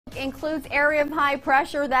includes area of high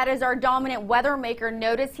pressure. That is our dominant weather maker.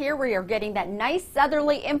 Notice here we are getting that nice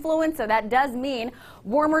southerly influence, so that does mean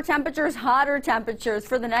warmer temperatures, hotter temperatures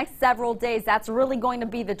for the next several days. That's really going to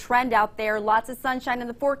be the trend out there. Lots of sunshine in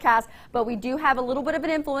the forecast, but we do have a little bit of an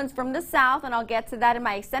influence from the south, and I'll get to that in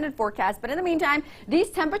my extended forecast. But in the meantime, these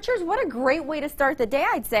temperatures, what a great way to start the day,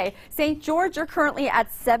 I'd say. St. George, you're currently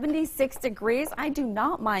at 76 degrees. I do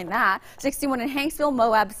not mind that. 61 in Hanksville,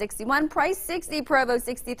 Moab 61, Price 60, Provo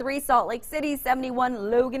 63, Salt Lake City 71,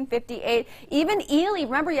 Logan 58. Even Ely,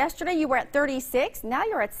 remember yesterday you were at 36, now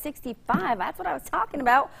you're at 65. That's what I was talking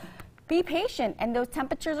about. Be patient, and those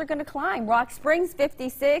temperatures are going to climb. Rock Springs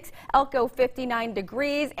 56, Elko 59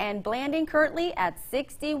 degrees, and Blanding currently at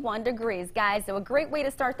 61 degrees, guys. So a great way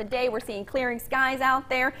to start the day. We're seeing clearing skies out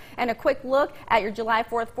there, and a quick look at your July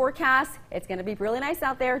 4th forecast. It's going to be really nice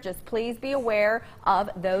out there. Just please be aware of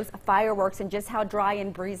those fireworks and just how dry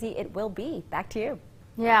and breezy it will be. Back to you.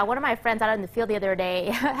 Yeah, one of my friends out in the field the other day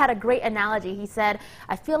had a great analogy. He said,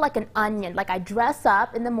 I feel like an onion. Like I dress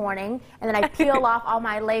up in the morning and then I peel off all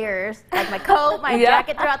my layers, like my coat, my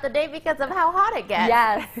jacket throughout the day because of how hot it gets.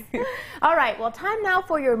 Yes. All right, well, time now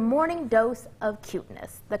for your morning dose of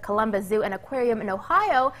cuteness. The Columbus Zoo and Aquarium in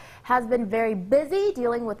Ohio has been very busy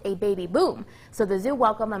dealing with a baby boom. So the zoo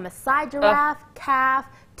welcomed a Maasai giraffe, calf,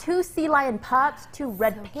 2 sea lion pups, 2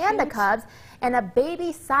 red panda cubs, and a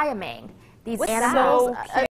baby siamang. These animals